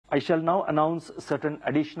I shall now announce certain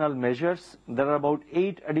additional measures. There are about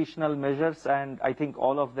 8 additional measures, and I think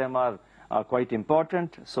all of them are quite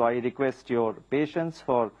important. So I request your patience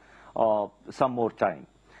for some more time.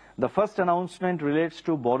 The first announcement relates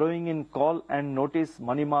to borrowing in call and notice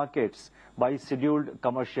money markets by scheduled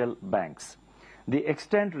commercial banks. The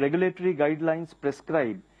extant regulatory guidelines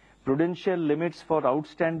prescribe prudential limits for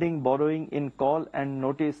outstanding borrowing in call and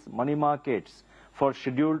notice money markets for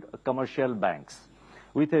scheduled commercial banks.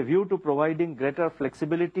 With a view to providing greater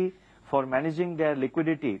flexibility for managing their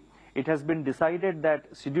liquidity, it has been decided that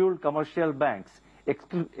scheduled commercial banks,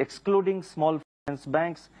 excluding small finance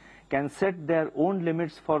banks, can set their own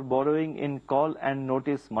limits for borrowing in call and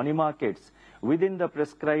notice money markets within the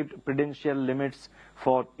prescribed prudential limits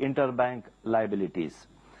for interbank liabilities.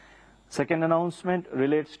 Second announcement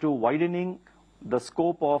relates to widening the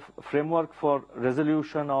scope of framework for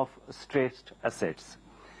resolution of stressed assets.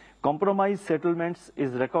 Compromise settlements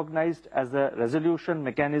is recognized as a resolution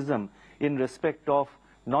mechanism in respect of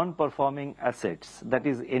non-performing assets, that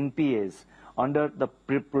is NPAs, under the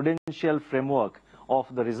prudential framework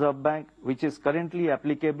of the Reserve Bank, which is currently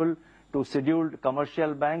applicable to scheduled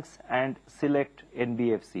commercial banks and select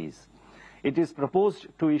NBFCs. It is proposed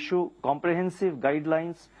to issue comprehensive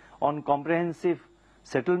guidelines on comprehensive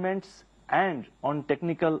settlements and on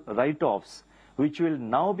technical write-offs, which will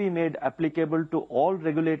now be made applicable to all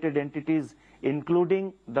regulated entities,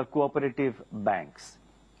 including the cooperative banks.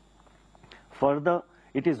 Further,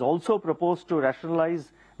 it is also proposed to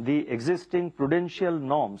rationalize the existing prudential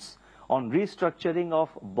norms on restructuring of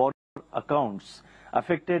borrower accounts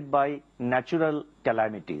affected by natural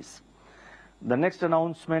calamities. The next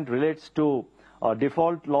announcement relates to a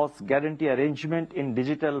default loss guarantee arrangement in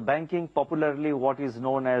digital banking, popularly what is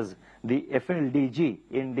known as the FLDG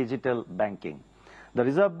in digital banking. The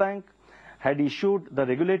Reserve Bank had issued the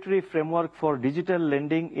regulatory framework for digital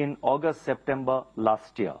lending in August-September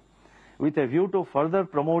last year. With a view to further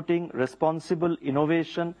promoting responsible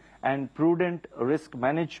innovation and prudent risk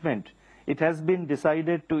management, it has been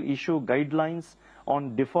decided to issue guidelines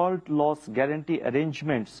on default loss guarantee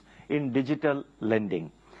arrangements in digital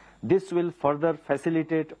lending. This will further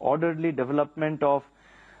facilitate orderly development of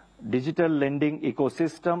digital lending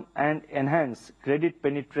ecosystem and enhance credit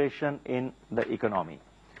penetration in the economy.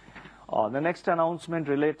 The next announcement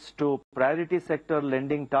relates to priority sector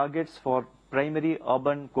lending targets for primary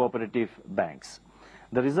urban cooperative banks.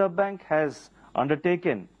 The Reserve Bank has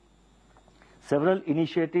undertaken several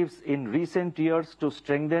initiatives in recent years to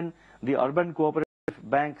strengthen the urban cooperative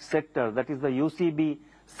bank sector, that is the UCB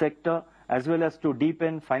sector, as well as to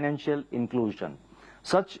deepen financial inclusion.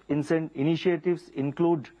 Such initiatives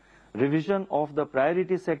include revision of the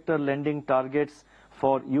priority sector lending targets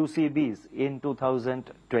for UCBs in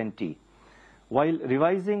 2020. While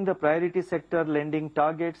revising the priority sector lending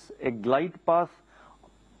targets, a glide path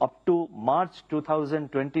up to March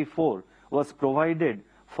 2024 was provided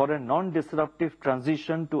for a non-disruptive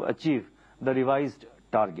transition to achieve the revised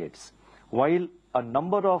targets. While a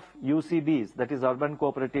number of UCBs, that is urban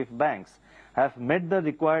cooperative banks, have met the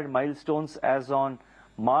required milestones as on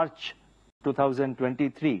March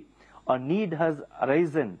 2023, a need has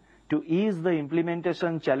arisen to ease the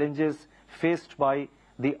implementation challenges faced by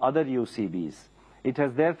the other UCBs. It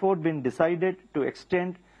has therefore been decided to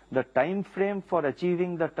extend the time frame for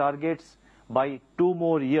achieving the targets by 2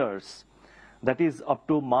 more years, that is up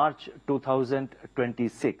to March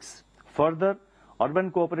 2026. Further,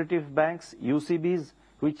 urban cooperative banks, UCBs,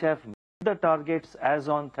 which have met the targets as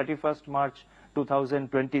on 31st March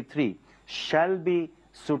 2023, shall be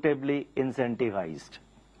suitably incentivized.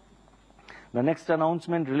 The next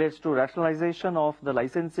announcement relates to rationalization of the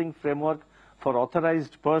licensing framework for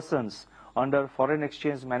authorized persons under Foreign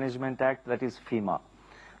Exchange Management Act, that is FEMA.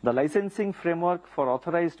 The licensing framework for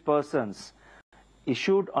authorized persons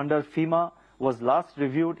issued under FEMA was last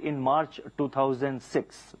reviewed in March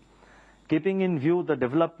 2006. Keeping in view the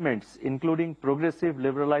developments, including progressive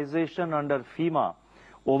liberalization under FEMA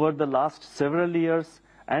over the last several years,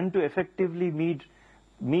 and to effectively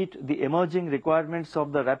meet the emerging requirements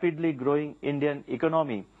of the rapidly growing Indian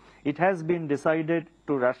economy, it has been decided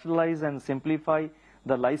to rationalize and simplify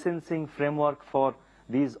the licensing framework for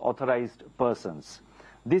these authorized persons.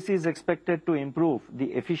 This is expected to improve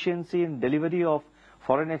the efficiency in delivery of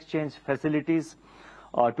foreign exchange facilities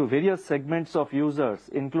to various segments of users,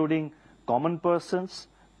 including common persons,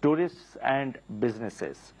 tourists, and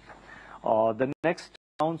businesses. The next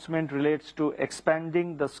announcement relates to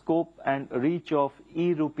expanding the scope and reach of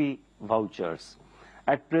e-rupee vouchers.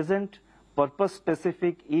 At present,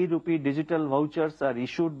 purpose-specific e-rupee digital vouchers are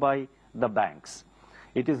issued by the banks.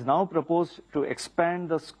 It is now proposed to expand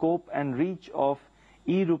the scope and reach of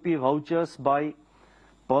e-rupee vouchers by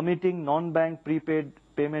permitting non-bank prepaid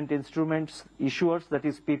payment instruments issuers, that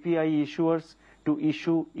is PPI issuers, to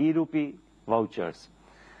issue e-rupee vouchers.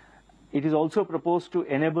 It is also proposed to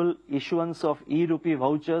enable issuance of e-rupee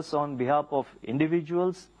vouchers on behalf of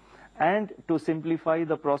individuals and to simplify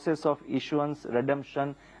the process of issuance,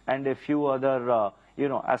 redemption, and a few other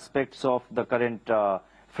aspects of the current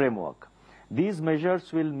framework. These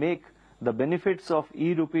measures will make the benefits of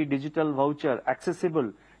e-rupee digital voucher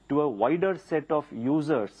accessible to a wider set of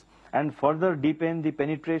users and further deepen the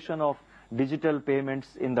penetration of digital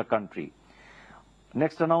payments in the country.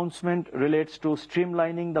 Next announcement relates to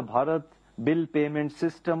streamlining the Bharat Bill Payment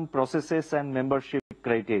System processes and membership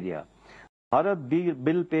criteria. Bharat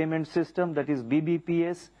Bill Payment System, that is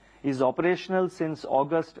BBPS, is operational since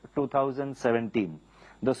August 2017.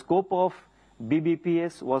 The scope of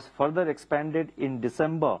BBPS was further expanded in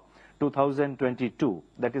December 2022,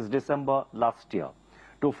 that is December last year.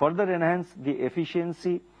 To further enhance the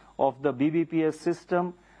efficiency of the BBPS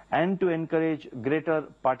system and to encourage greater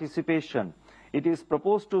participation, it is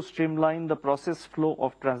proposed to streamline the process flow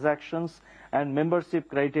of transactions and membership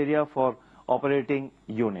criteria for operating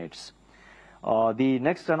units. The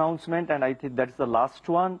next announcement, and I think that's the last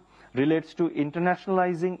one, relates to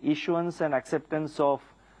internationalizing issuance and acceptance of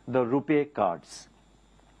the RuPay cards.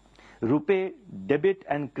 RuPay debit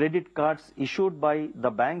and credit cards issued by the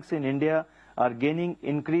banks in India are gaining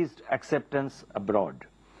increased acceptance abroad.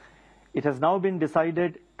 It has now been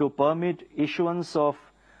decided to permit issuance of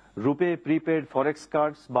RuPay prepaid forex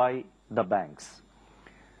cards by the banks.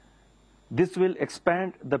 This will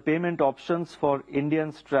expand the payment options for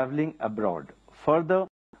Indians traveling abroad. Further,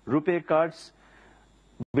 RuPay cards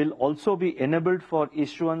will also be enabled for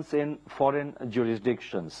issuance in foreign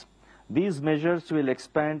jurisdictions. These measures will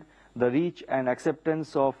expand the reach and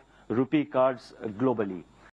acceptance of RuPay cards globally.